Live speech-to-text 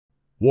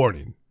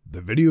Warning,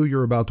 the video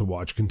you're about to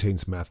watch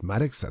contains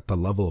mathematics at the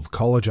level of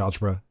college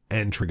algebra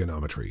and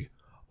trigonometry.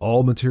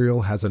 All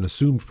material has an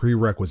assumed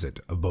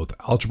prerequisite of both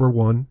Algebra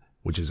 1,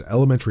 which is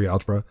elementary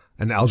algebra,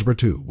 and Algebra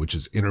 2, which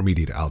is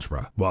intermediate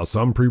algebra. While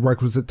some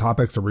prerequisite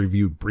topics are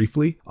reviewed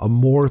briefly, a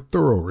more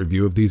thorough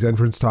review of these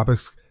entrance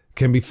topics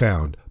can be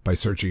found by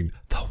searching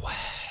the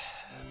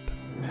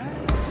web.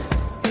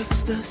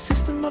 It's the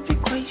system of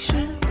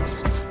equations.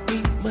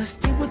 We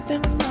must deal with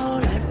them all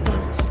at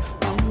once.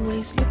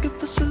 Always looking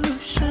for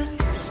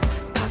solutions.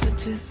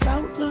 Positive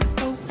outlook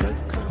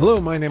overcome.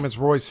 Hello, my name is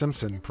Roy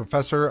Simpson,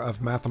 professor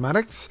of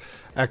mathematics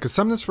at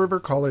Cosumnes River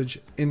College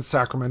in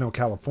Sacramento,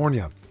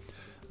 California.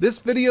 This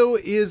video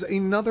is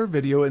another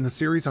video in the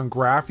series on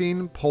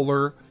graphing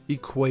polar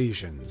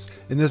equations.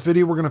 In this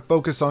video, we're going to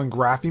focus on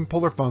graphing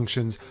polar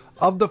functions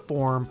of the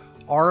form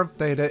r of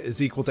theta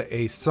is equal to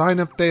a sine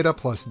of theta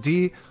plus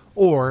d,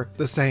 or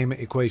the same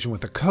equation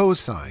with a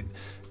cosine.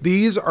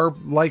 These are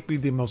likely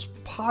the most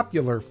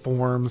popular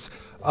forms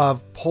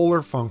of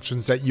polar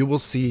functions that you will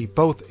see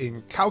both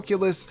in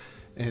calculus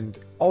and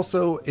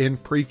also in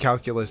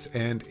pre-calculus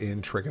and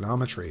in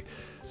trigonometry.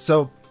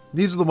 So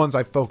these are the ones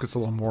I focus a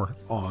little more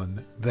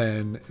on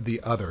than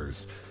the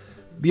others.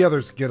 The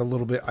others get a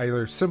little bit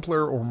either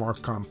simpler or more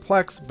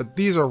complex, but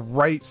these are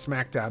right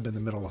smack dab in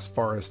the middle as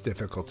far as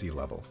difficulty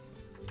level.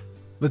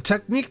 The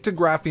technique to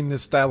graphing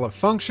this style of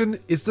function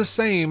is the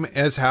same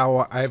as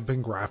how I've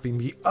been graphing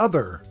the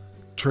other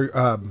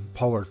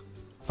polar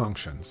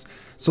functions.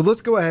 So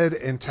let's go ahead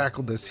and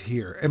tackle this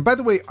here. And by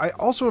the way, I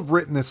also have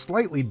written this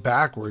slightly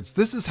backwards.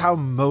 This is how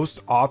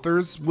most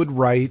authors would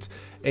write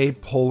a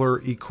polar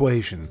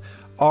equation.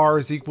 R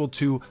is equal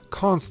to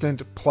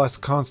constant plus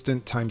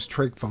constant times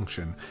trig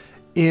function.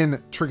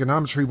 In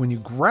trigonometry, when you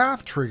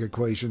graph trig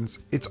equations,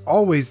 it's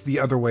always the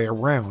other way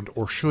around,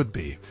 or should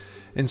be.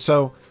 And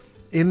so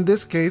in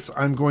this case,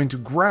 I'm going to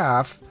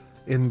graph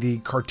in the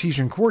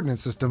Cartesian coordinate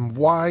system,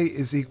 y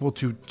is equal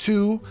to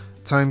 2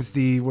 times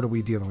the, what are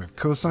we dealing with?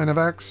 Cosine of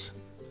x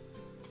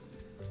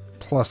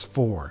plus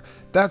 4.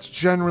 That's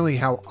generally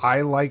how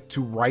I like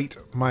to write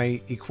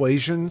my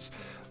equations,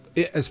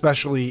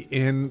 especially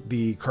in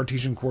the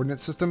Cartesian coordinate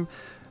system,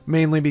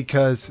 mainly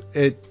because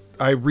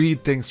I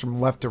read things from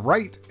left to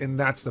right, and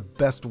that's the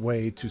best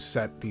way to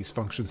set these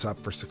functions up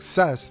for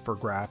success for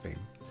graphing.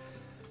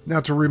 Now,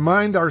 to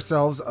remind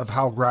ourselves of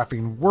how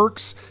graphing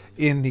works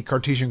in the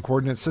Cartesian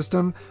coordinate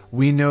system,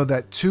 we know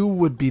that 2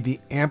 would be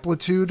the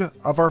amplitude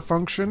of our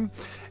function,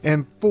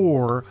 and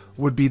 4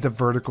 would be the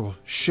vertical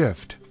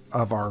shift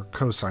of our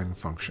cosine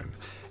function.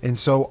 And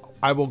so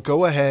I will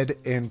go ahead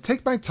and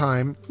take my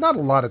time, not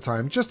a lot of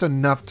time, just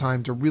enough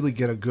time to really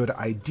get a good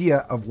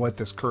idea of what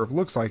this curve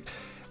looks like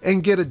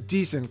and get a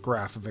decent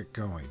graph of it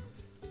going.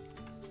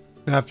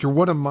 Now, if you're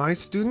one of my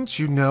students,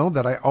 you know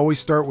that I always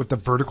start with the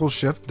vertical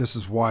shift. This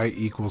is y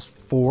equals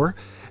 4.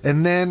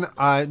 And then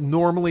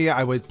normally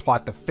I would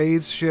plot the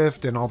phase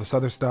shift and all this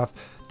other stuff.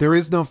 There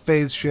is no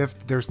phase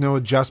shift. There's no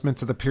adjustment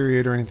to the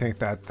period or anything like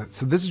that.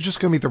 So this is just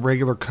going to be the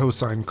regular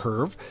cosine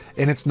curve,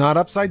 and it's not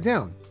upside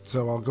down.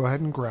 So I'll go ahead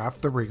and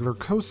graph the regular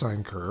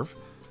cosine curve.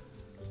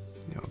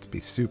 You know, to be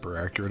super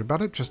accurate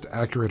about it, just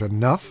accurate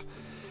enough.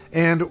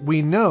 And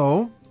we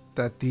know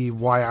that the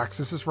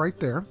y-axis is right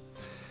there.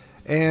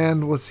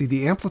 And let's see,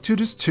 the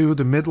amplitude is 2,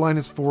 the midline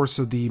is 4,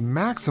 so the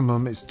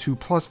maximum is 2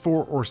 plus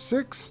 4 or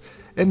 6,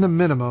 and the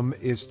minimum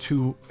is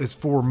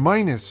 4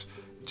 minus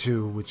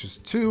 2, which is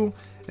 2,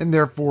 and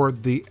therefore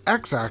the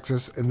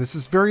x-axis, and this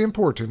is very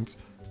important,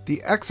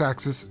 the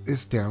x-axis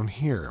is down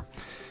here.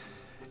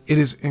 It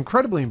is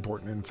incredibly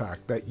important, in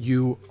fact, that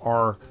you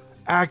are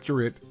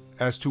accurate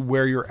as to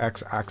where your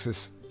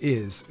x-axis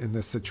is in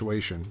this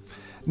situation.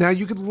 Now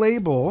you could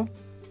label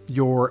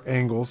your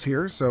angles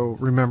here. So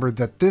remember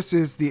that this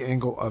is the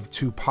angle of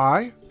 2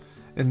 pi,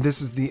 and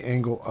this is the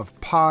angle of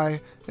pi,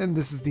 and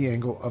this is the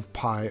angle of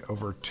pi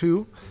over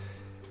 2.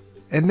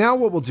 And now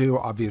what we'll do,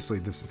 obviously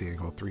this is the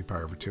angle of 3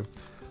 pi over 2.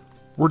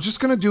 We're just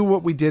going to do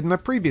what we did in the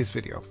previous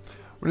video.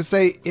 We're going to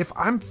say, if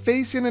I'm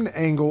facing an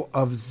angle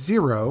of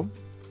 0,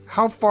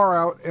 how far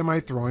out am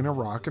I throwing a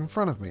rock in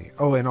front of me?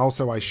 Oh, and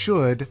also I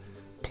should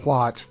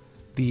plot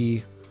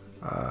the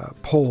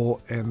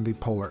pole and the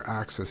polar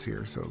axis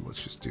here. So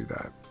let's just do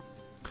that.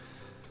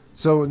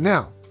 So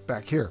now,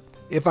 back here,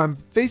 if I'm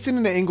facing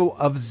an angle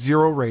of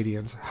 0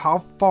 radians,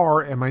 how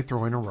far am I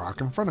throwing a rock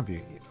in front of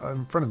me?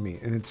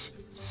 And it's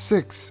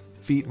 6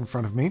 feet in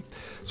front of me.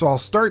 So I'll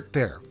start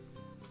there.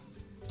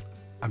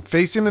 I'm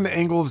facing an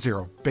angle of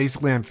 0.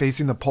 Basically, I'm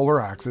facing the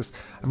polar axis.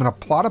 I'm going to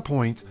plot a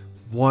point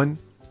 1,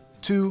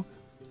 2,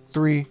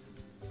 3,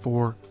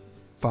 4,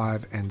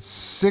 5, and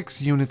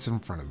 6 units in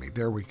front of me.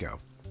 There we go.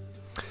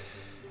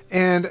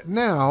 And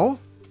now,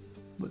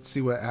 let's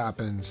see what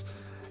happens.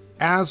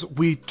 As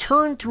we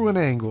turn through an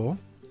angle,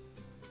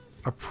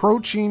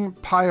 approaching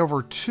pi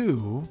over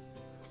 2,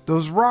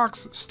 those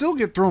rocks still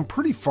get thrown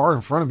pretty far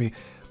in front of me.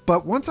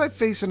 But once I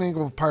face an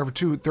angle of pi over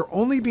 2, they're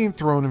only being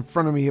thrown in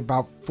front of me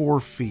about 4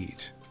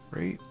 feet,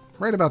 right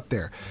right about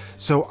there.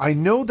 So I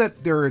know that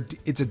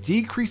it's a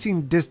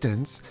decreasing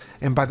distance,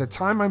 and by the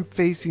time I'm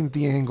facing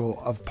the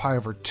angle of pi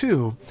over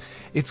 2,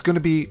 it's going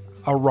to be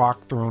a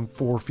rock thrown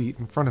 4 feet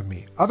in front of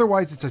me.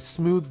 Otherwise, it's a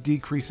smooth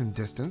decrease in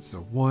distance.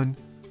 So 1,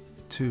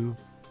 2,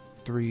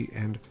 3,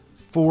 and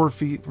 4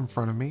 feet in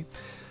front of me.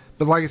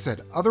 But like I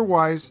said,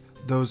 otherwise,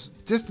 those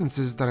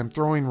distances that I'm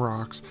throwing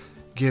rocks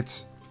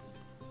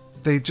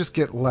they just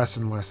get less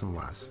and less and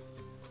less.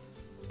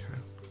 Okay.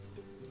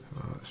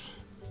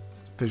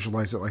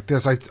 Visualize it like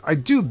this. I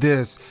do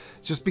this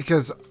just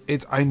because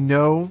I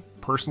know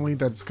personally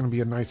that it's going to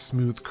be a nice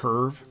smooth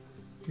curve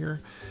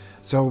here.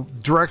 So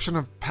direction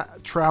of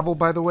travel,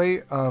 by the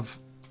way, of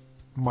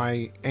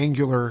my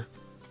angular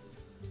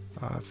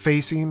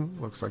facing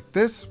looks like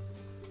this.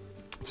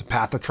 It's a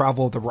path of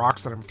travel of the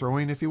rocks that I'm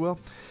throwing, if you will.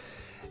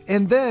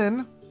 And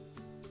then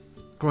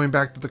going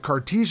back to the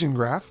Cartesian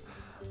graph,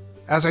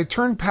 as I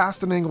turn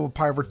past an angle of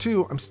pi over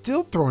 2, I'm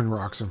still throwing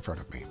rocks in front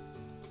of me,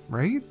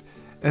 right?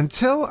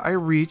 Until I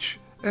reach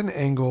an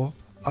angle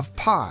of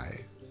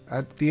pi.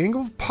 At the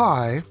angle of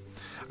pi,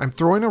 I'm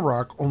throwing a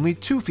rock only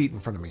 2 feet in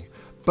front of me.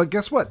 But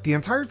guess what? The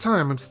entire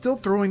time, I'm still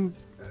throwing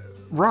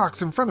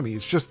rocks in front of me.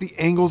 It's just the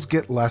angles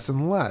get less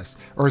and less.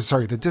 Or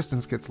sorry, the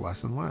distance gets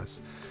less and less.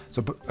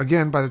 So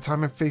again, by the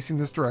time I'm facing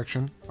this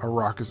direction, a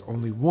rock is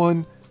only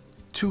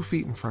 2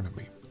 feet in front of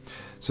me.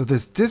 So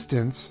this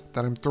distance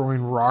that I'm throwing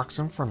rocks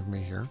in front of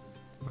me here,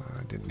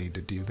 I didn't need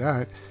to do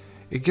that.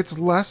 It gets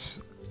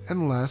less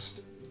and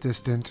less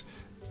distant.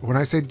 When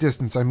I say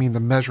distance, I mean the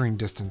measuring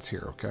distance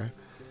here, okay?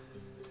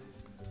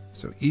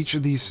 So each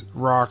of these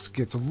rocks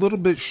gets a little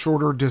bit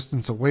shorter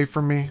distance away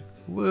from me,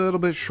 a little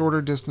bit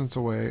shorter distance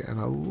away, and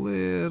a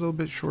little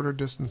bit shorter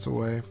distance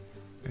away,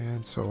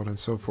 and so on and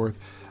so forth,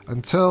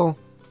 until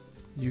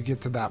you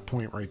get to that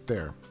point right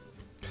there.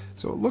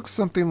 So it looks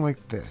something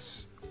like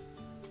this.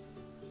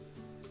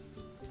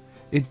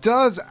 It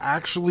does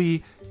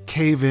actually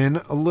cave in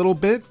a little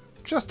bit,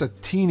 just a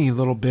teeny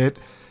little bit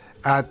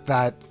at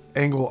that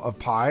angle of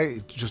pi.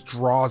 It just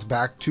draws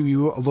back to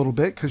you a little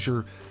bit because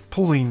you're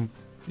throwing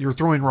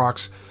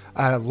rocks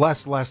at a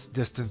less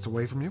distance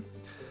away from you.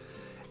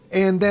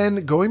 And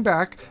then going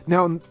back,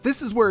 now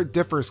this is where it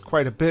differs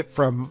quite a bit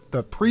from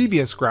the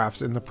previous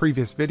graphs in the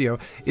previous video,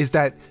 is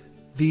that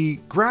the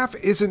graph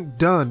isn't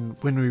done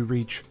when we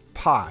reach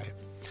pi.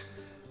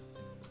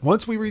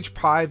 Once we reach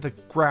pi, the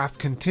graph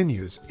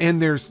continues,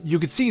 and you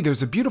can see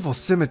there's a beautiful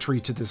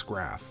symmetry to this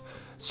graph.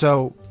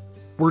 So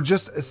we're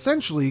just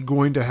essentially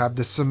going to have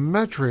the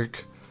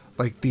symmetric,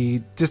 like the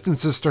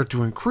distances start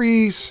to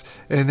increase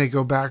and they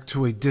go back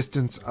to a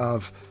distance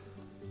of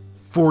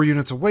 4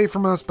 units away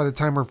from us by the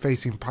time we're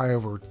facing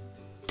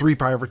 3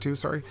 pi over 2,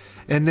 sorry.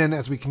 And then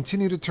as we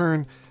continue to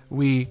turn,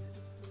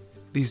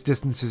 these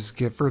distances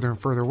get further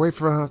and further away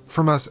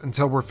from us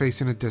until we're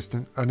facing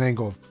an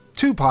angle of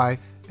 2 pi,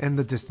 and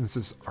the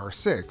distances are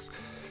 6.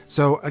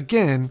 So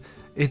again,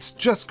 it's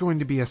just going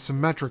to be a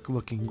symmetric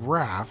looking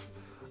graph.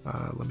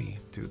 Let me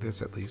do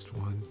this at least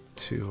 1,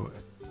 2,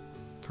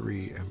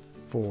 3, and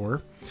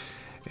 4.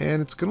 And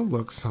it's going to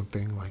look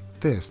something like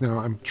this. Now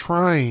I'm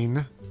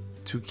trying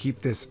to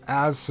keep this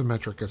as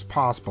symmetric as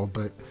possible,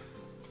 but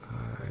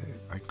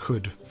I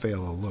could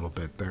fail a little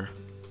bit there.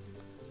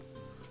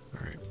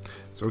 All right.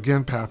 So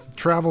again, path of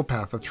travel,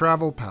 path of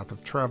travel, path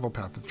of travel,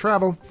 path of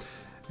travel.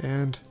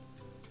 And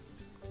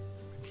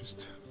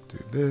just do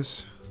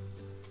this.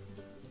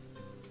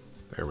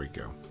 There we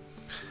go.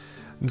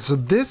 And so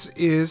this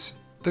is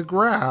the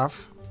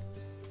graph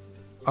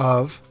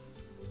of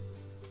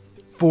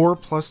 4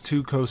 plus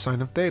 2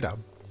 cosine of theta.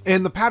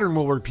 And the pattern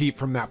will repeat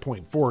from that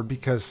point forward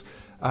because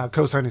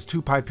cosine is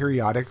 2 pi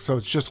periodic, so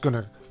it's just going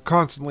to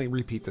constantly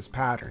repeat this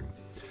pattern.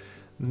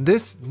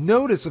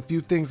 Notice a few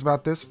things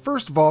about this.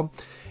 First of all,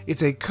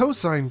 it's a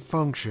cosine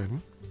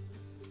function.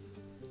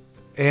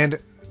 And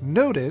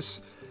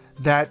notice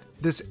that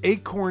this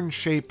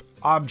acorn-shaped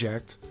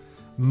object,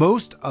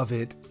 most of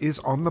it is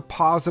on the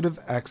positive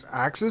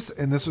x-axis,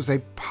 and this was a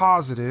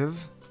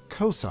positive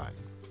cosine.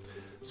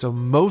 So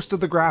most of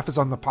the graph is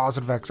on the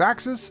positive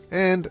x-axis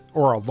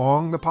or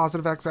along the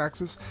positive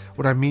x-axis.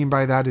 What I mean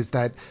by that is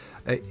that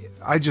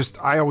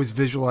I always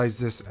visualize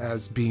this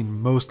as being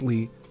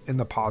mostly in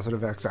the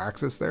positive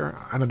x-axis there.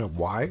 I don't know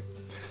why.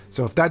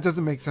 So if that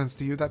doesn't make sense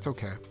to you, that's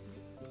okay.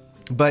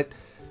 But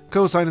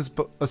cosine is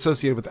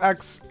associated with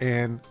x,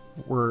 and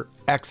we're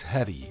x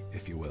heavy,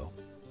 if you will.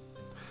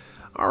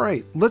 All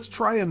right, let's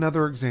try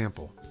another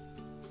example.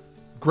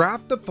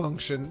 Graph the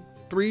function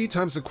 3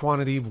 times the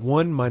quantity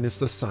 1 minus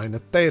the sine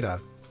of theta.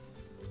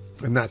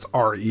 And that's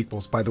r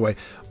equals, by the way.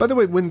 By the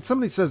way, when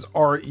somebody says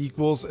r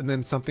equals and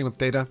then something with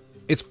theta,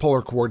 it's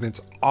polar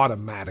coordinates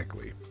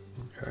automatically.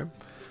 Okay.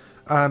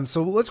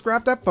 So let's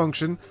graph that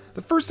function.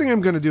 The first thing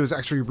I'm going to do is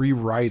actually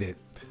rewrite it.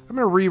 I'm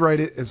going to rewrite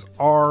it as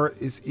r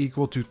is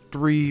equal to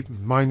 3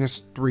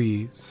 minus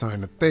 3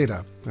 sine of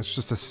theta. That's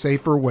just a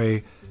safer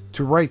way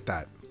to write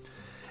that.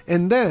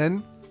 And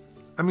then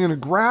I'm going to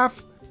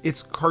graph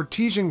its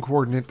Cartesian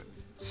coordinate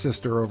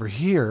sister over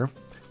here.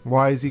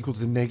 Y is equal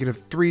to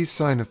negative 3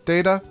 sine of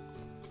theta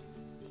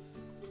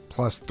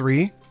plus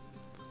 3.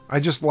 I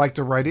just like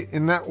to write it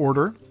in that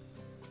order.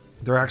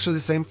 They're actually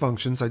the same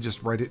functions. I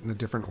just write it in a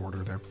different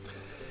order there.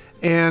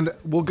 And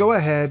we'll go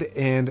ahead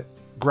and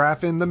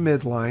graph in the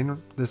midline.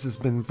 This has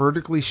been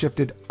vertically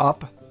shifted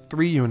up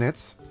 3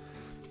 units,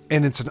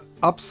 and it's an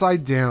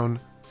upside down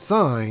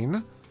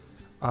sine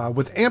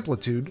with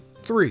amplitude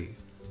 3.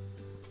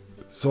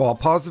 So I'll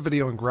pause the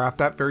video and graph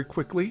that very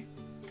quickly.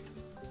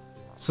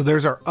 So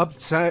there's our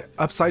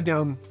upside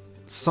down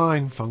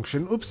sine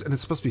function. Oops, and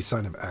it's supposed to be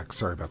sine of x.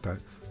 Sorry about that.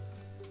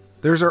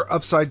 There's our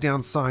upside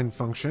down sine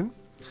function.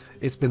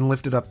 It's been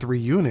lifted up 3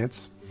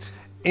 units.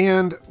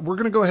 And we're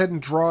going to go ahead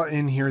and draw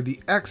in here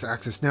the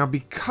x-axis. Now,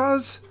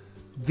 because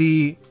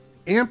the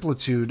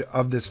amplitude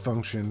of this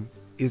function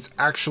is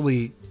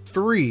actually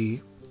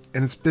 3,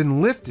 and it's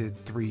been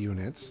lifted 3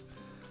 units,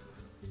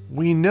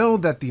 we know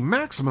that the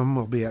maximum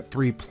will be at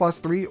 3 plus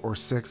 3, or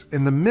 6,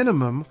 and the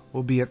minimum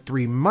will be at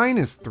 3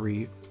 minus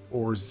 3,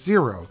 or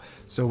 0.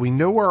 So we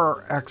know where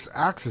our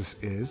x-axis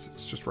is.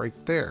 It's just right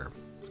there.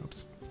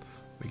 Oops.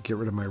 Let me get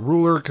rid of my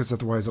ruler, because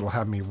otherwise it'll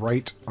have me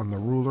right on the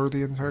ruler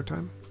the entire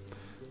time.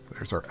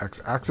 There's our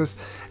x-axis.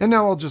 And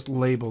now I'll just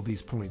label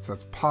these points.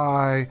 That's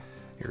pi.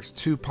 Here's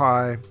 2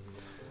 pi.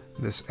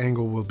 This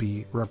angle will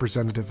be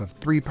representative of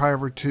 3 pi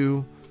over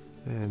 2.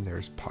 And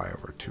there's pi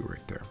over 2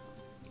 right there.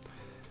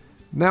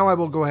 Now I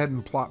will go ahead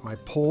and plot my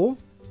pole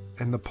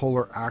and the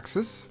polar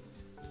axis.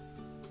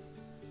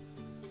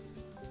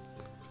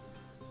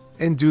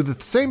 And do the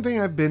same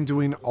thing I've been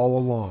doing all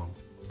along.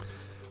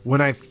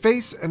 When I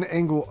face an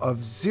angle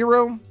of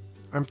 0,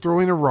 I'm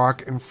throwing a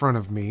rock in front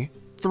of me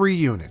 3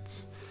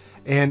 units.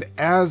 And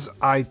as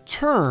I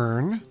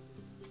turn,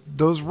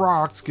 those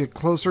rocks get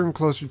closer and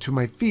closer to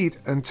my feet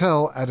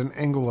until at an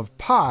angle of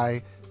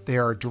pi, they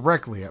are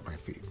directly at my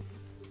feet.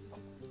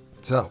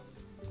 So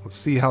let's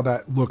see how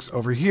that looks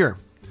over here.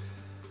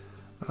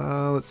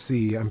 Let's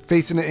see, I'm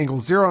facing an angle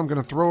 0. I'm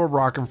going to throw a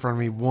rock in front of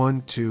me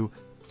 1, 2,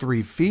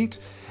 3 feet.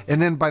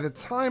 And then by the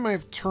time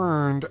I've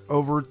turned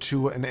over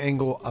to an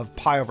angle of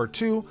pi over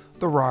 2,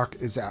 the rock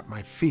is at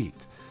my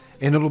feet.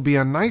 And it'll be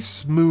a nice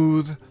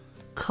smooth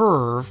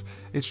curve.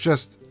 It's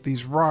just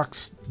these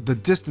rocks, the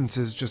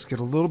distances just get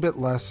a little bit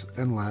less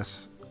and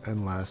less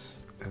and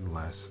less and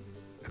less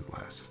and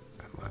less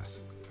and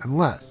less and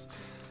less.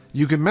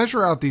 You can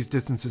measure out these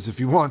distances if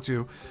you want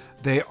to.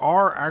 They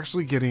are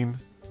actually getting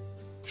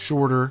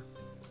shorter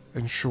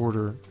and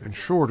shorter and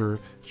shorter.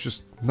 It's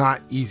just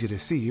not easy to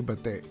see,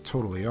 but they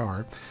totally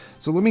are.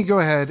 So let me go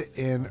ahead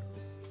and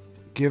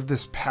give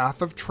this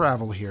path of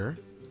travel here,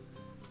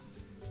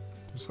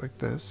 just like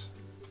this.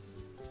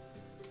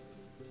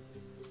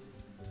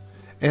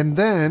 And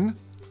then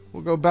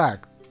we'll go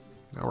back.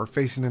 Now we're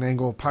facing an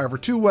angle of pi over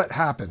 2. What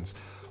happens?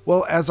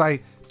 Well, as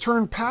I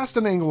turn past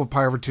an angle of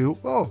pi over 2,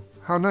 oh,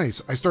 how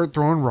nice. I start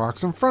throwing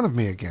rocks in front of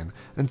me again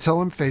until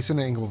I'm facing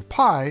an angle of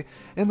pi,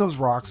 and those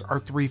rocks are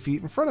 3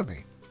 feet in front of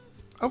me.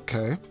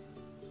 Okay.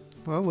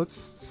 Well, let's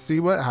see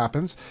what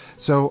happens.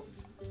 So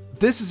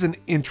this is an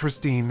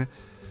interesting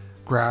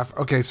graph.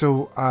 Okay,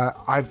 so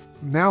I've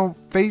now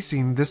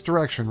facing this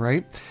direction,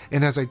 right?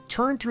 And as I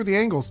turn through the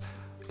angles,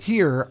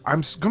 here,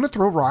 I'm going to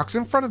throw rocks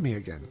in front of me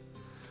again.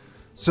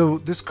 So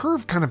this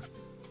curve kind of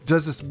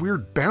does this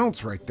weird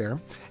bounce right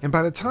there. And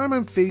by the time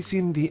I'm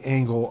facing the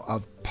angle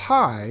of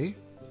pi,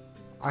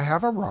 I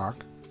have a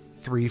rock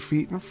 3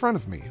 feet in front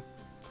of me.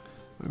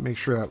 Let me make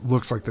sure that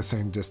looks like the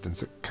same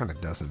distance. It kind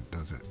of doesn't,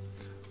 does it?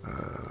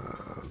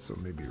 So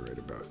maybe right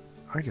about,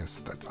 I guess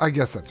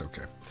that's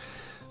okay.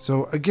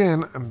 So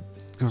again, I'm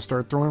going to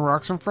start throwing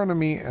rocks in front of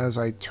me as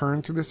I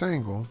turn through this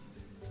angle.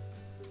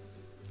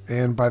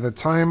 And by the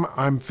time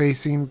I'm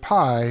facing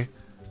pi,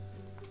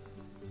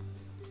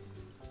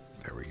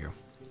 there we go.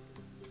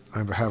 I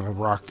have a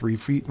rock 3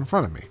 feet in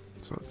front of me.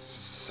 So it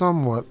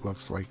somewhat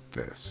looks like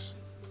this.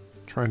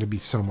 Trying to be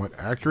somewhat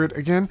accurate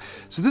again.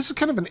 So this is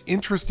kind of an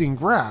interesting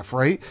graph,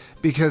 right?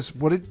 Because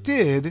what it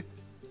did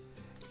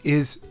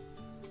is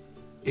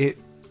it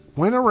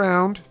went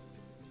around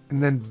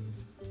and then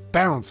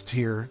bounced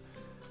here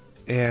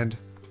and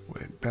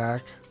went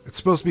back. It's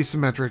supposed to be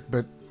symmetric,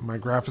 but my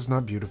graph is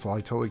not beautiful.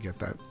 I totally get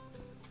that.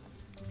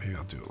 Maybe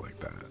I'll do it like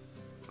that,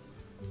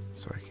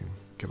 so I can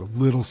get a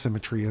little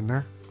symmetry in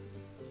there.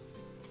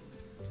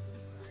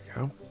 There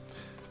you go.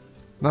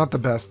 Not the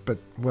best, but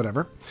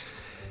whatever.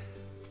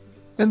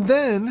 And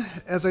then,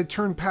 as I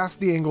turn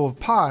past the angle of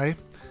pi,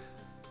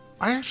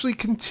 I actually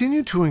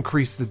continue to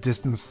increase the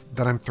distance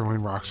that I'm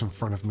throwing rocks in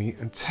front of me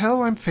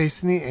until I'm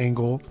facing the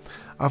angle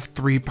of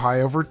 3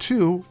 pi over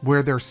 2,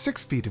 where they're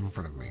 6 feet in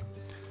front of me.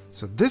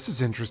 So this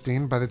is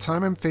interesting. By the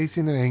time I'm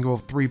facing an angle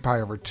of 3 pi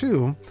over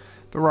 2,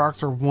 the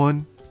rocks are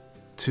 1,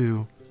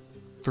 2,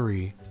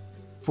 3,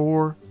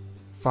 4,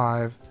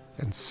 5,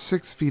 and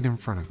 6 feet in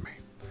front of me.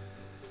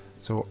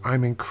 So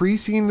I'm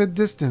increasing the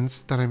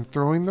distance that I'm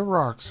throwing the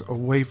rocks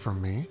away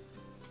from me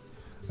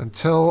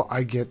until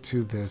I get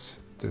to this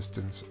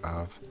distance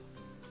of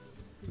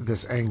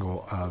this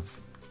angle of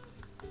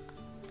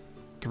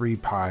 3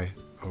 pi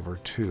over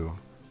 2.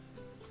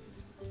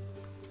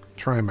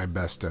 Trying my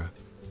best to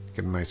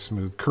get a nice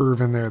smooth curve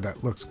in there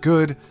that looks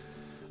good. And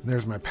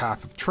there's my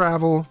path of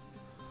travel.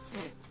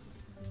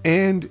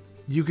 And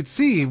you could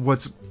see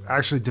what's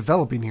actually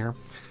developing here.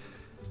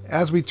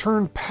 As we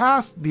turn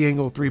past the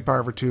angle of 3 pi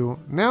over 2,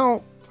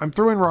 now I'm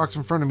throwing rocks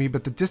in front of me,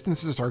 but the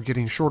distances are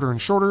getting shorter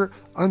and shorter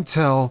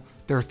until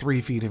they're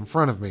 3 feet in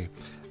front of me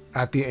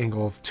at the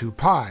angle of 2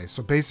 pi.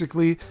 So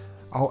basically,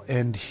 I'll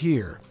end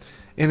here.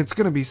 And it's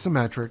going to be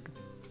symmetric.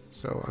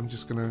 So I'm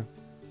just going to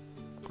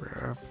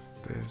graph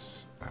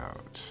this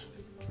out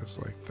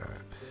just like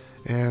that.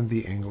 And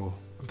the angle,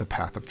 the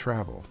path of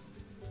travel.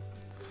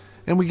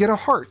 And we get a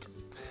heart.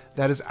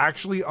 That is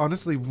actually,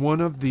 honestly, one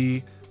of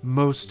the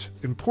most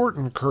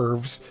important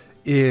curves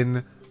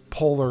in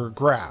polar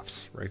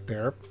graphs right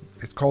there.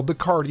 It's called the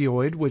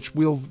cardioid, which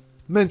we'll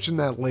mention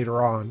that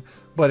later on,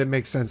 but it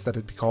makes sense that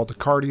it'd be called a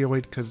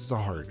cardioid because it's a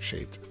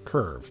heart-shaped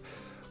curve.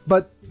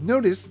 But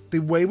notice the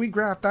way we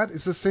graph that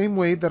is the same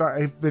way that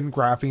I've been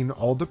graphing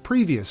all the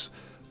previous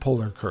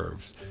polar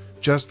curves.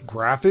 Just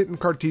graph it in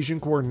Cartesian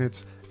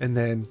coordinates and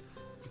then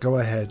go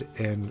ahead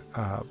and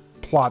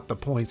plot the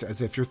points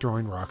as if you're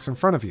throwing rocks in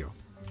front of you.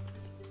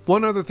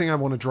 One other thing I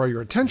want to draw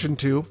your attention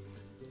to,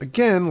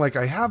 again, like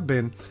I have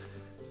been,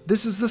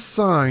 this is the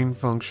sine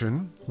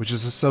function, which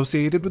is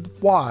associated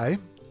with y.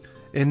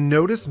 And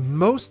notice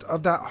most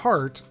of that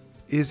heart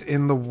is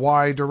in the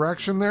y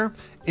direction there,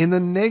 in the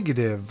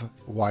negative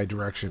y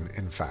direction,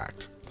 in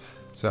fact.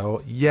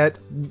 So yet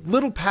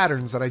little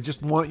patterns that I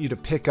just want you to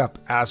pick up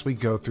as we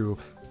go through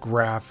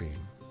graphing.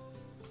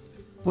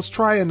 Let's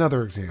try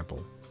another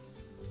example.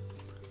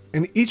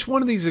 And each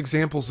one of these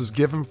examples is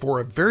given for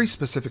a very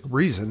specific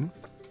reason.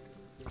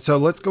 So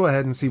let's go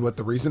ahead and see what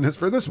the reason is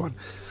for this one.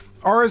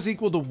 R is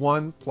equal to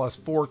 1 plus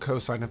 4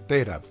 cosine of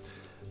theta.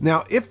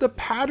 Now, if the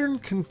pattern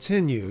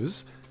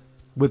continues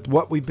with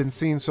what we've been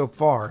seeing so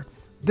far,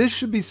 this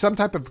should be some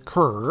type of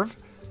curve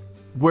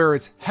where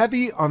it's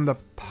heavy on the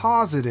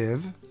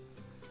positive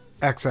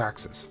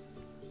x-axis.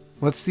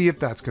 Let's see if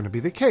that's going to be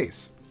the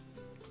case.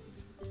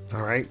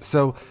 All right,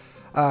 so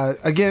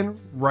again,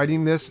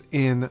 writing this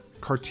in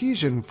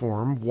Cartesian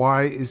form,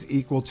 y is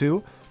equal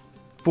to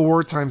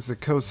 4 times the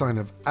cosine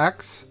of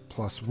x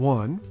plus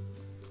 1.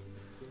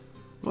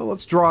 Well,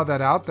 let's draw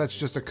that out. That's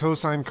just a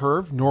cosine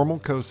curve, normal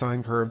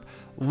cosine curve,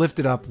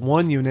 lifted up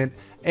 1 unit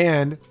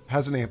and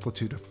has an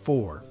amplitude of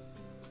 4.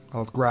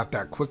 I'll graph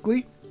that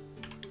quickly.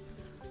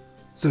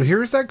 So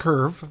here's that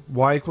curve,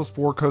 y equals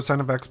 4 cosine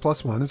of x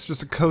plus 1. It's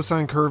just a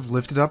cosine curve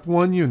lifted up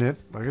 1 unit,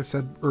 like I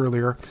said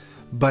earlier,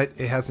 but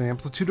it has an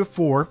amplitude of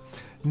 4.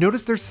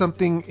 Notice there's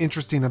something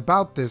interesting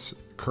about this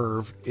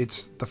curve.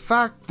 It's the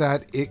fact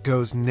that it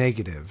goes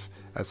negative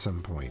at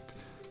some point.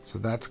 So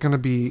that's going to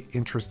be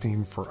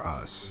interesting for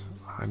us.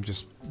 I'm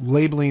just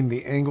labeling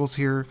the angles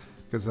here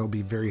because they'll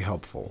be very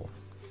helpful.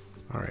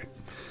 All right.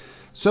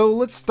 So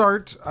let's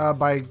start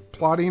by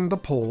plotting the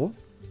pole.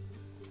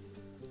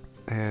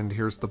 And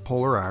here's the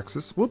polar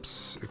axis.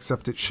 Whoops,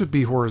 except it should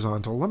be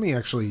horizontal. Let me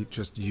actually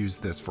just use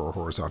this for a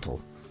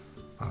horizontal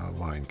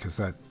line because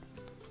that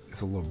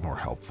is a little more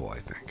helpful, I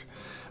think.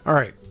 All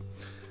right,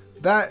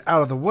 that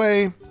out of the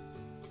way,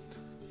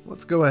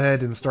 let's go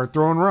ahead and start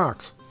throwing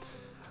rocks.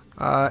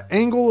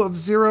 Angle of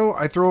 0,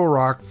 I throw a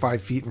rock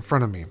 5 feet in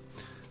front of me.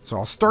 So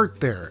I'll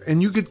start there,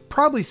 and you could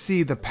probably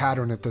see the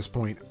pattern at this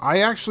point. I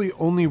actually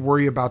only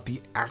worry about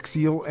the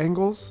axial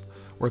angles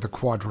or the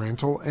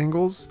quadrantal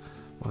angles.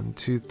 1,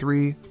 2,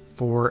 3,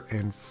 4,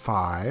 and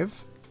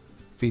 5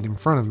 feet in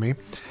front of me.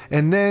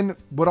 And then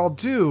what I'll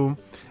do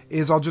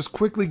is I'll just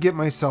quickly get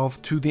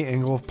myself to the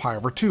angle of pi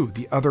over 2,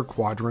 the other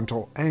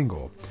quadrantal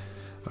angle,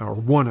 or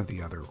one of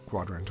the other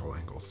quadrantal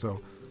angles.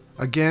 So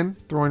again,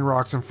 throwing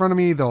rocks in front of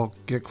me, they'll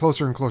get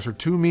closer and closer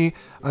to me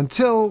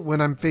until when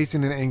I'm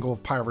facing an angle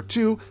of pi over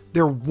 2,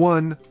 they're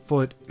 1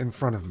 foot in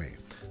front of me.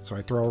 So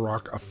I throw a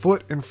rock a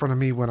foot in front of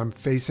me when I'm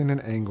facing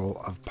an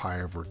angle of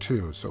pi over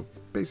 2. So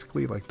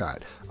basically like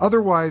that.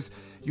 Otherwise,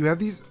 you have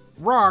these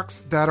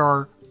rocks that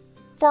are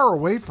far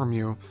away from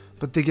you,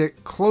 but they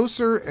get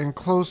closer and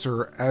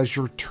closer as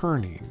you're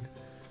turning.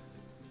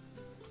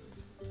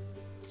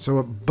 So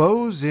it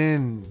bows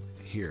in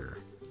here.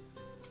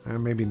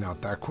 And maybe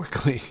not that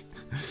quickly.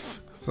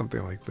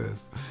 Something like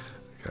this.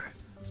 Okay.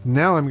 So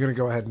now I'm going to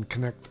go ahead and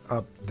connect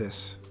up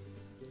this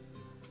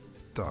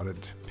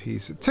dotted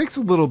piece. It takes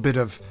a little bit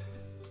of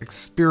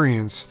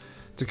experience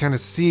to kind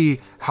of see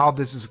how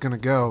this is going to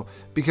go,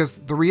 because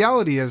the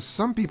reality is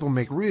some people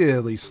make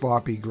really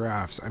sloppy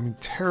graphs. I mean,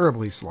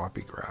 terribly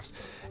sloppy graphs.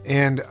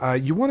 And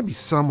you want to be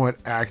somewhat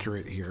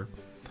accurate here.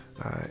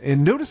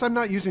 And notice I'm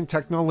not using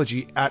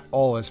technology at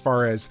all as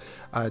far as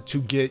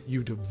to get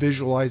you to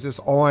visualize this.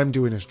 All I'm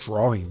doing is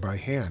drawing by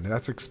hand.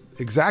 That's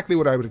exactly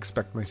what I would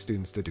expect my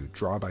students to do,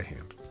 draw by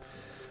hand.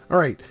 All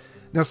right,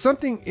 now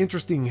something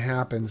interesting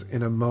happens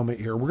in a moment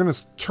here. We're going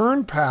to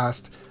turn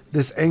past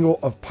this angle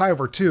of pi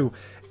over 2,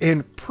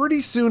 and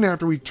pretty soon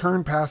after we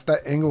turn past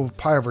that angle of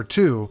pi over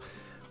 2,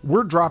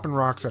 we're dropping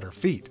rocks at our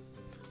feet.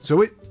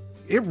 So it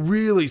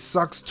really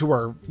sucks to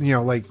our,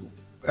 like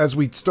as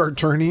we start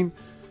turning,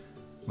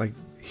 like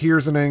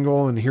here's an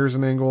angle and here's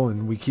an angle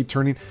and we keep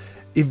turning.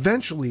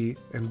 Eventually,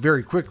 and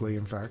very quickly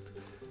in fact,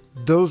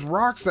 those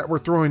rocks that we're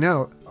throwing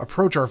out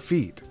approach our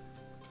feet.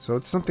 So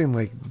it's something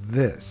like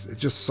this. It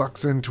just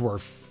sucks into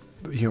our,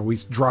 we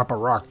drop a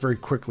rock very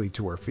quickly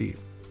to our feet.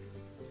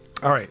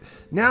 All right,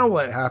 now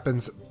what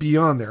happens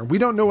beyond there? We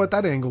don't know what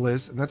that angle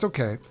is, and that's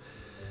okay.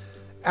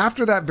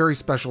 After that very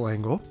special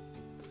angle,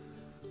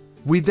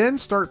 we then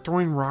start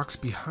throwing rocks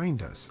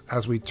behind us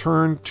as we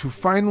turn to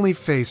finally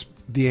face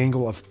the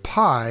angle of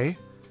pi.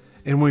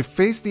 And when we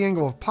face the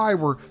angle of pi,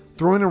 we're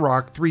throwing a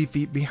rock 3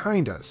 feet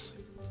behind us.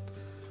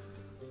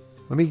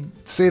 Let me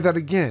say that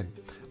again.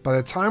 By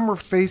the time we're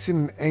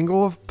facing an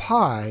angle of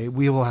pi,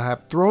 we will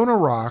have thrown a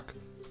rock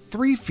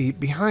 3 feet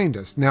behind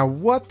us. Now,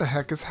 what the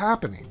heck is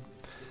happening?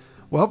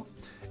 Well,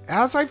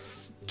 as I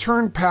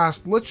turn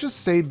past, let's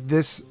just say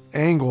this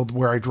angle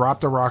where I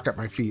dropped a rock at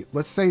my feet.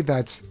 Let's say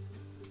that's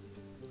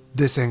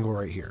this angle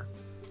right here.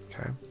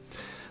 Okay.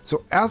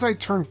 So as I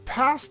turn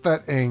past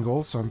that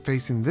angle, so I'm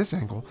facing this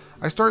angle,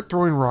 I start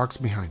throwing rocks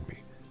behind me.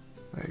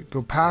 I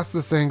go past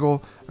this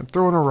angle, I'm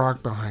throwing a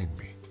rock behind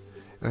me.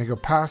 And I go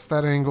past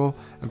that angle,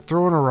 I'm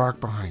throwing a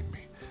rock behind me.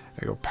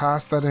 I go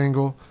past that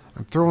angle,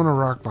 I'm throwing a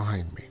rock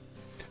behind me.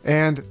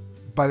 And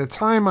by the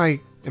time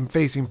I am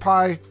facing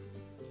pi,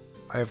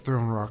 I have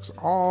thrown rocks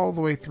all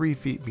the way 3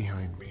 feet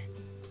behind me.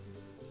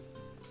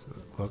 So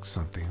it looks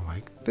something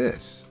like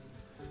this.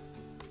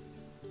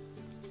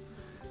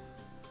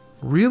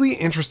 Really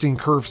interesting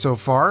curve so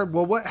far.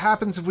 Well, what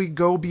happens if we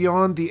go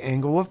beyond the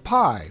angle of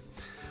pi?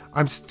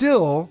 I'm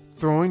still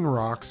throwing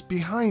rocks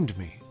behind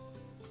me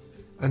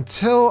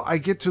until I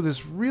get to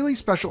this really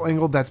special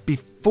angle that's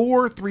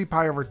before 3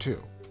 pi over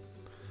 2.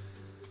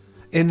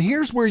 And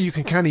here's where you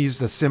can kind of use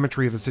the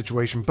symmetry of the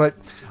situation, but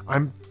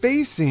I'm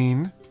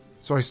facing,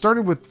 so I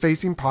started with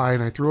facing pi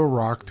and I threw a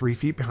rock 3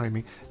 feet behind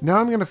me. Now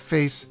I'm going to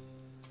face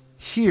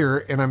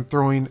here and I'm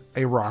throwing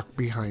a rock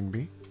behind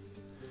me.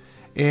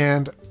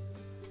 And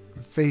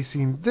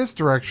facing this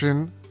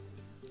direction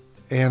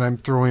and I'm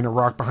throwing a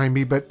rock behind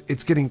me, but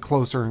it's getting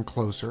closer and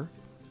closer.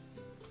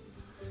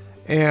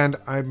 And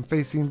I'm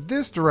facing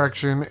this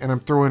direction and I'm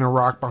throwing a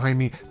rock behind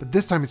me, but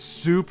this time it's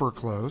super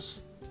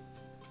close.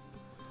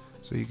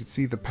 So you can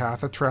see the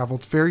path of travel.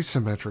 It's very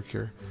symmetric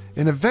here.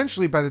 And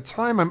eventually, by the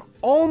time I'm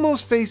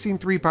almost facing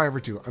 3 pi over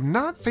 2, I'm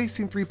not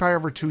facing 3 pi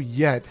over 2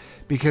 yet,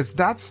 because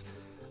that's,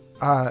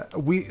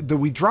 we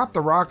dropped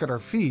the rock at our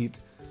feet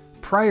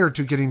prior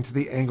to getting to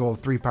the angle of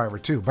 3 pi over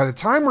 2. By the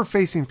time we're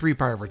facing 3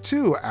 pi over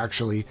 2,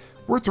 actually,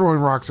 we're throwing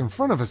rocks in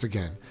front of us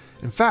again.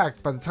 In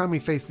fact, by the time we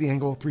face the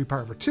angle of 3 pi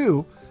over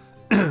 2,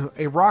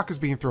 a rock is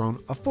being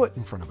thrown a foot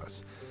in front of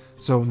us.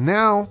 So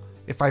now,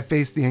 if I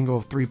face the angle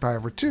of 3 pi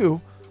over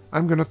 2,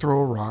 I'm going to throw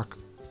a rock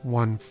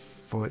 1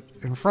 foot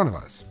in front of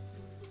us,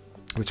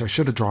 which I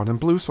should have drawn in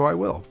blue, so I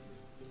will.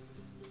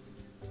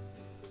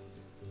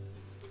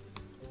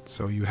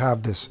 So you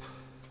have this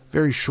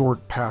very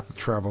short path of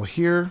travel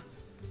here.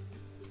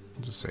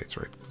 I'll just say it's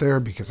right there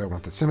because I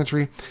want the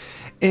symmetry.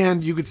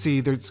 And you could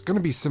see there's going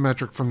to be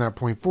symmetric from that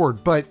point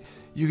forward, but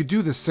you could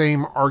do the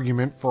same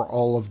argument for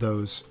all of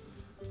those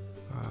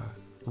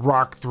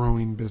rock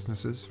throwing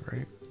businesses,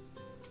 right?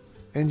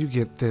 And you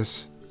get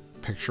this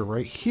picture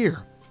right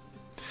here.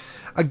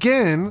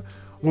 Again,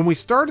 when we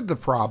started the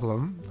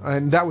problem,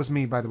 and that was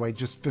me, by the way,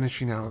 just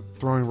finishing out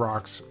throwing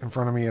rocks in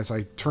front of me as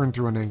I turned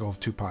through an angle of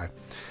 2 pi.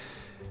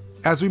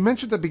 As we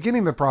mentioned at the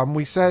beginning of the problem,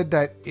 we said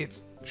that it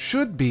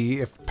should be,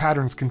 if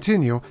patterns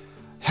continue,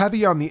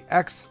 heavy on the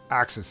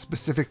x-axis,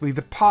 specifically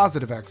the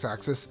positive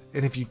x-axis.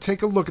 And if you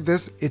take a look at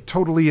this, it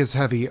totally is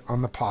heavy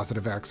on the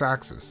positive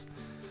x-axis.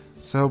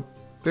 So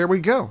there we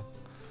go.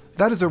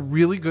 That is a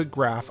really good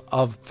graph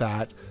of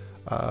that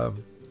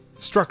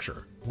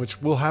structure, which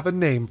we'll have a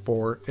name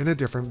for in a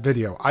different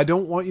video. I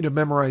don't want you to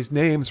memorize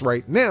names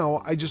right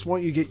now. I just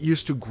want you to get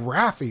used to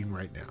graphing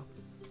right now.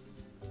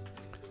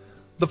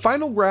 The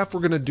final graph we're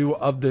going to do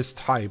of this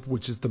type,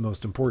 which is the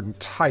most important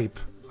type,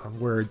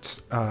 where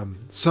it's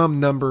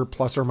some number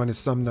plus or minus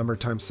some number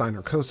times sine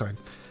or cosine,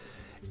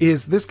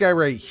 is this guy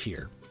right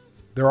here.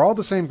 They're all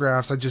the same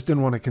graphs. I just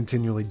didn't want to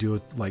continually do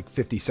it like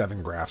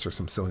 57 graphs or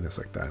some silliness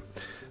like that.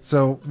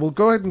 So we'll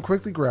go ahead and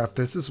quickly graph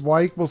this. This is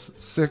y equals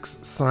 6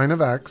 sine of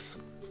x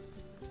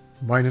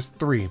minus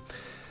 3.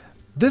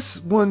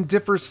 This one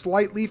differs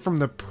slightly from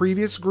the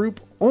previous group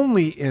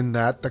only in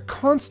that the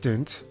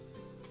constant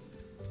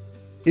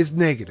is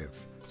negative.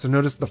 So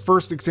notice the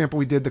first example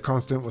we did, the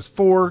constant was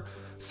 4.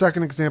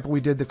 Second example we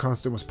did, the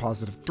constant was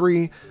positive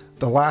 3.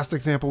 The last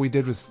example we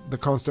did was the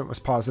constant was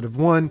positive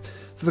 1.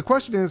 So the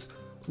question is,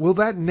 will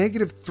that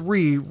negative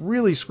 3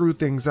 really screw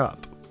things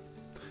up?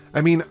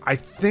 I mean, I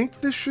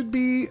think this should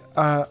be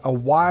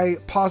a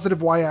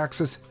positive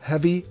y-axis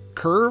heavy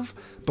curve,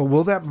 but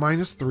will that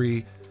minus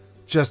 3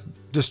 just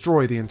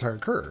destroy the entire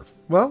curve?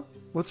 Well,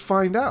 let's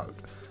find out.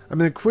 I'm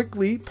going to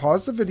quickly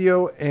pause the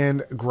video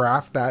and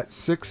graph that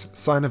 6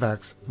 sine of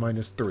x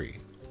minus 3.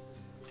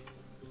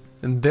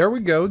 And there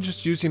we go,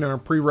 just using our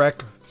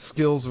prereq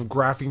skills of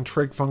graphing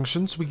trig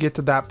functions, we get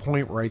to that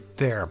point right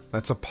there.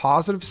 That's a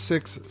positive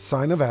 6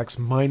 sine of x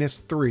minus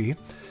 3.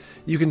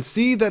 You can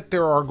see that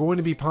there are going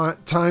to be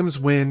times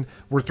when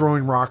we're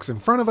throwing rocks in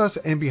front of us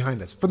and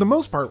behind us. For the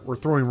most part, we're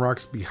throwing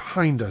rocks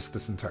behind us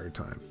this entire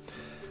time.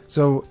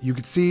 So you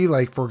could see,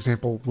 like, for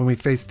example, when we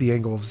face the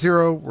angle of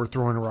 0, we're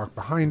throwing a rock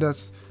behind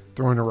us,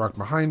 throwing a rock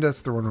behind us,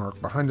 throwing a rock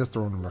behind us,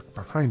 throwing a rock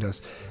behind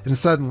us, and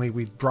suddenly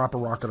we drop a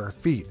rock at our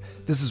feet.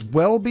 This is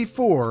well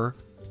before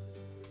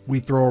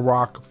we throw a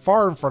rock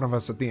far in front of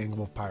us at the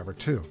angle of pi over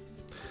 2.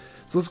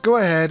 So let's go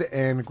ahead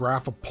and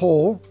graph a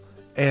pole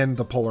and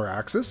the polar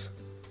axis.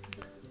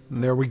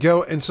 And there we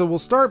go. And so we'll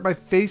start by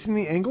facing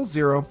the angle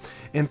 0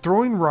 and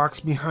throwing rocks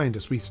behind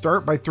us. We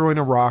start by throwing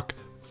a rock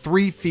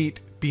 3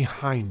 feet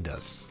behind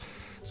us.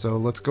 So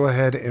let's go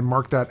ahead and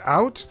mark that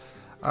out.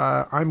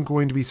 I'm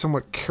going to be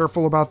somewhat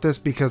careful about this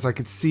because I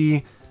could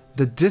see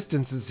the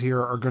distances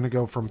here are going to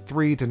go from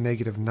 3 to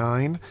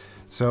 -9.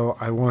 So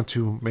I want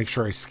to make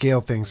sure I scale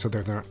things so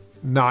they're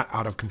not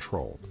out of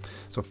control.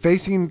 So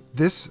facing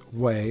this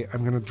way,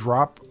 I'm going to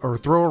drop or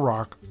throw a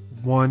rock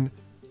 1,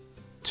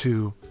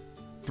 2,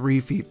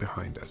 3 feet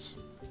behind us.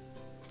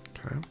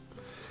 Okay.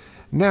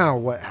 Now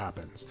what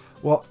happens?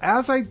 Well,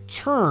 as I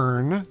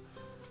turn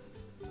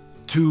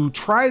to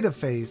try to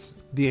face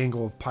the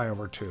angle of pi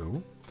over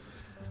 2,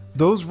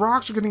 those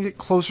rocks are going to get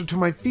closer to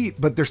my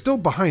feet, but they're still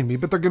behind me,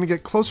 but they're going to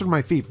get closer to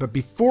my feet. But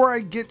before I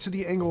get to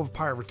the angle of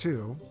pi over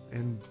 2,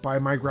 and by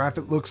my graph,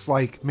 it looks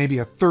like maybe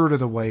a third of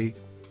the way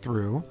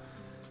through.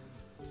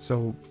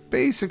 So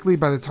basically,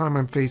 by the time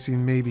I'm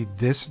facing maybe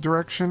this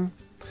direction,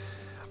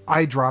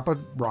 I drop a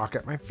rock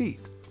at my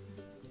feet.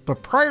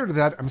 But prior to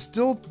that, I'm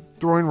still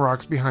throwing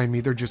rocks behind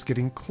me. They're just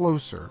getting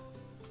closer.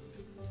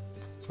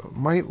 So it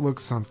might look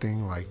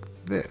something like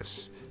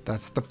this.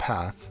 That's the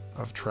path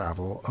of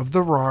travel of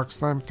the rocks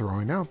that I'm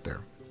throwing out there.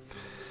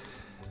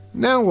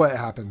 Now what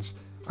happens?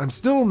 I'm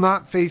still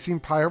not facing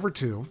pi over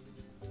 2.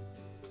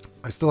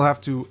 I still have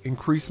to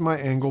increase my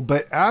angle,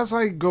 but as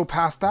I go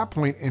past that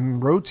point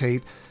and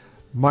rotate,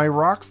 my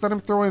rocks that I'm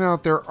throwing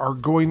out there are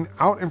going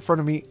out in front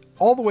of me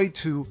all the way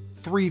to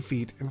 3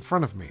 feet in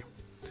front of me.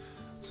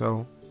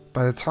 So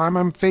by the time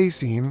I'm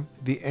facing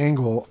the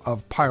angle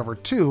of pi over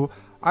 2,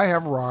 I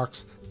have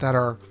rocks that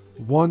are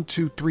 1,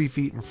 2, 3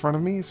 feet in front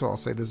of me. So I'll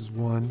say this is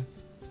 1,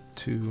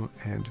 2,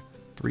 and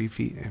 3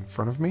 feet in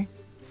front of me.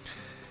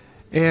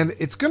 And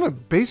it's going to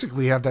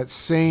basically have that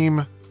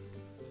same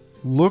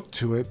look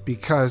to it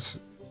because,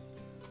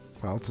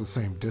 well, it's the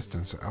same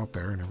distance out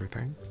there and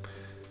everything.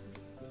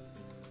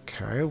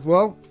 Okay,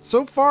 well,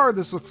 so far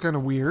this looks kind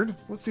of weird.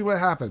 Let's see what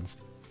happens.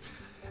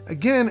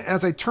 Again,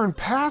 as I turn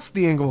past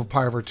the angle of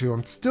pi over 2,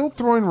 I'm still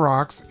throwing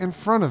rocks in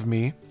front of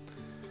me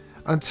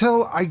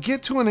until I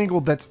get to an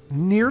angle that's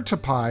near to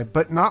pi,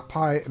 but not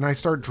pi, and I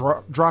start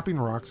dropping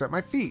rocks at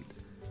my feet.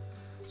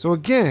 So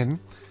again,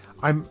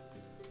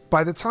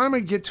 by the time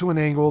I get to an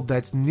angle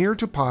that's near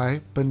to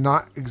pi, but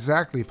not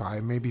exactly pi,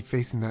 maybe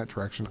facing that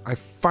direction, I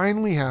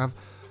finally have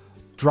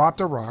dropped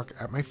a rock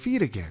at my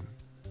feet again.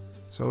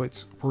 So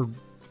we're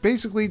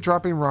basically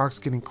dropping rocks,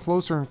 getting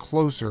closer and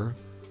closer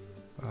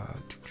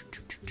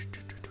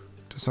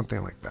to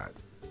something like that.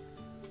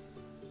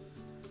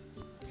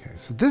 Okay,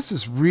 so this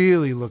is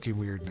really looking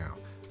weird now.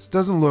 This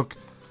doesn't look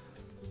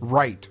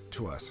right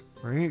to us,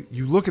 right?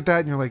 You look at that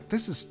and you're like,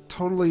 this is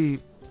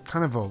totally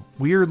kind of a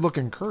weird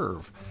looking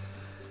curve.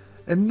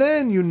 And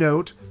then you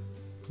note,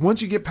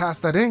 once you get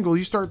past that angle,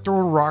 you start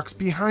throwing rocks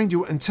behind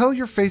you until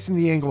you're facing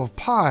the angle of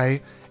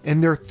pi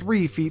and they're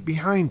 3 feet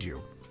behind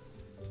you.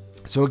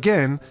 So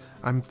again,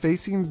 I'm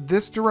facing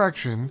this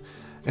direction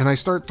and I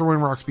start throwing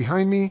rocks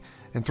behind me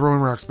and throwing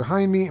rocks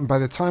behind me. And by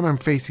the time I'm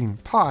facing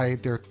pi,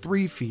 they're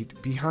 3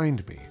 feet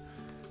behind me.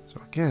 So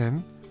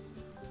again,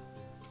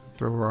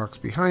 throw rocks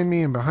behind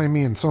me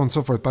and so on and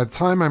so forth. By the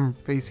time I'm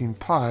facing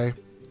pi,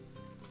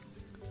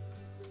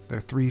 they're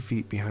 3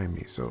 feet behind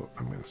me. So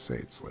I'm going to say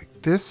it's like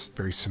this,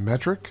 very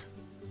symmetric.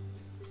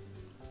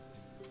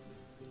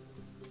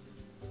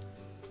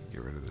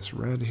 Get rid of this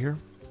red here.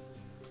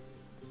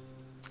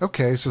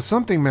 Okay, so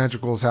something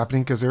magical is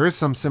happening because there is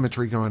some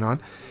symmetry going on.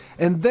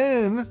 And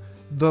then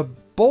the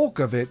bulk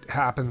of it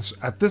happens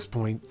at this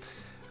point.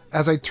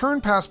 As I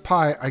turn past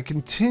pi, I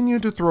continue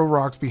to throw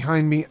rocks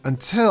behind me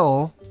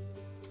until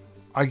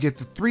I get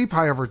to 3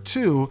 pi over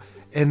 2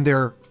 and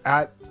they're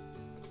at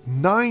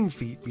 9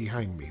 feet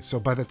behind me. So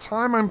by the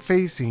time I'm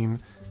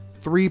facing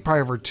 3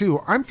 pi over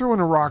 2, I'm throwing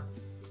a rock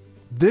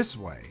this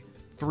way,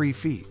 3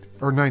 feet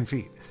or 9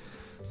 feet.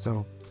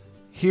 So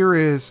here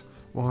is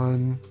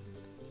 1,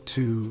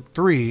 2,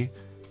 3,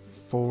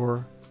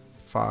 4,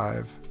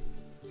 5,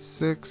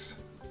 6,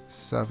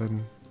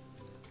 7,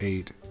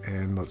 8,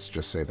 and let's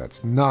just say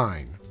that's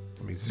 9.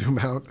 Let me zoom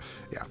out.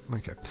 Yeah,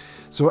 okay.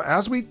 So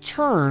as we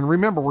turn,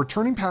 remember, we're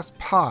turning past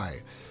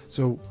pi.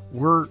 So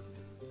we're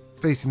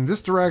facing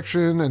this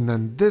direction, and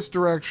then this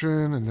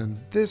direction, and then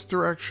this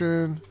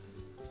direction,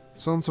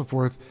 so on and so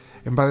forth.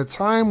 And by the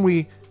time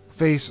we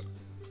face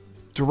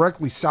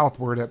directly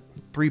southward at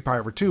 3 pi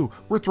over 2,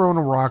 we're throwing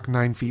a rock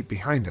 9 feet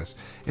behind us.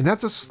 And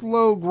that's a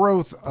slow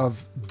growth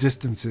of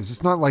distances.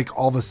 It's not like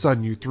all of a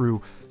sudden you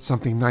threw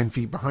something 9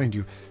 feet behind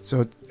you.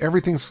 So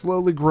everything's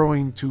slowly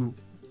growing to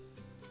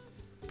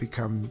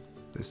become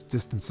this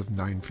distance of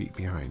 9 feet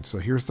behind. So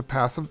here's the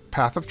path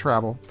of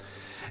travel.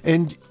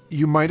 And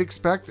you might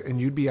expect,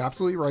 and you'd be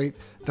absolutely right,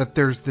 that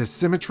there's this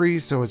symmetry,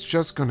 so it's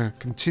just going to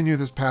continue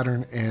this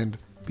pattern and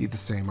be the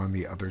same on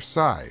the other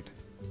side.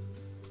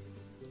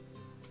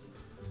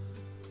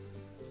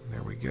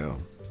 There we go.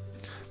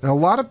 Now, a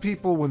lot of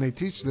people, when they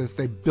teach this,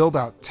 they build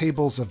out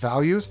tables of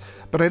values,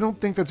 but I don't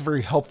think that's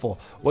very helpful.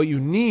 What you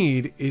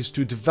need is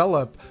to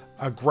develop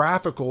a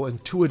graphical,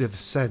 intuitive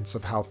sense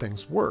of how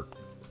things work.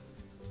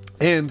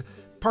 And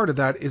part of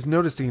that is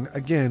noticing,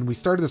 again, we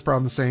started this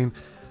problem saying,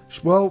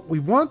 well, we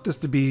want this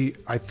to be,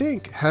 I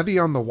think, heavy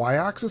on the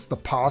y-axis, the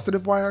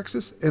positive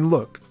y-axis, and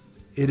look,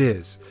 it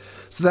is.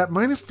 So that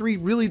 -3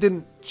 really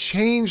didn't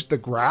change the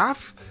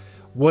graph.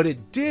 What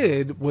it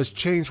did was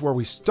change where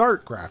we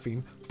start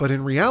graphing, but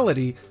in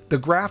reality, the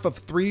graph of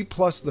 3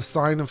 plus the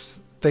sine of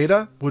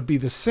theta would be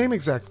the same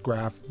exact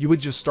graph. You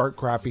would just start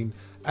graphing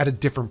at a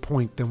different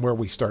point than where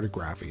we started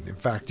graphing. In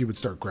fact, you would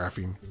start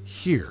graphing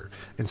here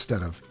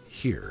instead of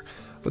here.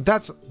 But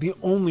that's the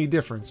only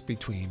difference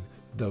between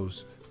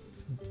those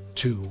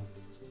two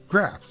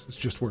graphs. It's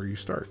just where you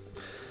start.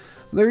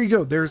 There you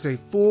go. There's a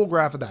full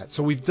graph of that.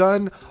 So we've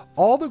done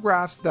all the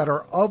graphs that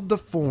are of the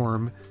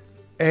form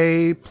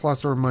a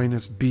plus or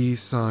minus b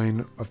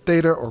sine of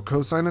theta or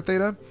cosine of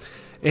theta.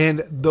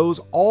 And those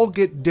all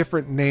get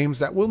different names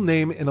that we'll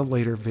name in a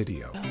later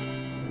video.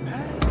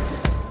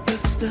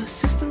 It's the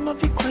system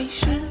of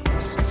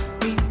equations.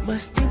 We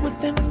must deal with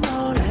them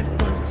all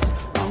at once.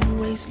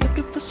 Always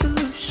looking for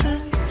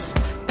solutions.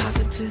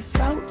 Positive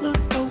outlook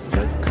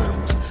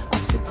overcomes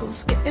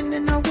obstacles getting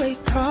in our way.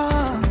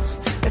 Cause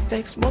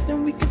affects more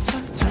than we can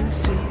sometimes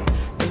see.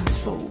 Things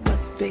for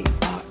what they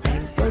are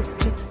and work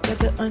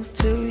together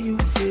until you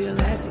feel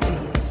at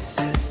peace.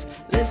 Says,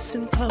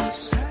 listen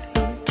close.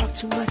 Don't talk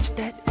too much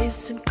that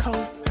isn't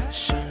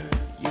kosher.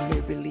 You may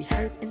really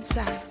hurt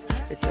inside.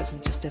 It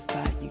doesn't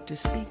justify you to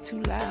speak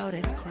too loud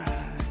and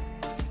cry.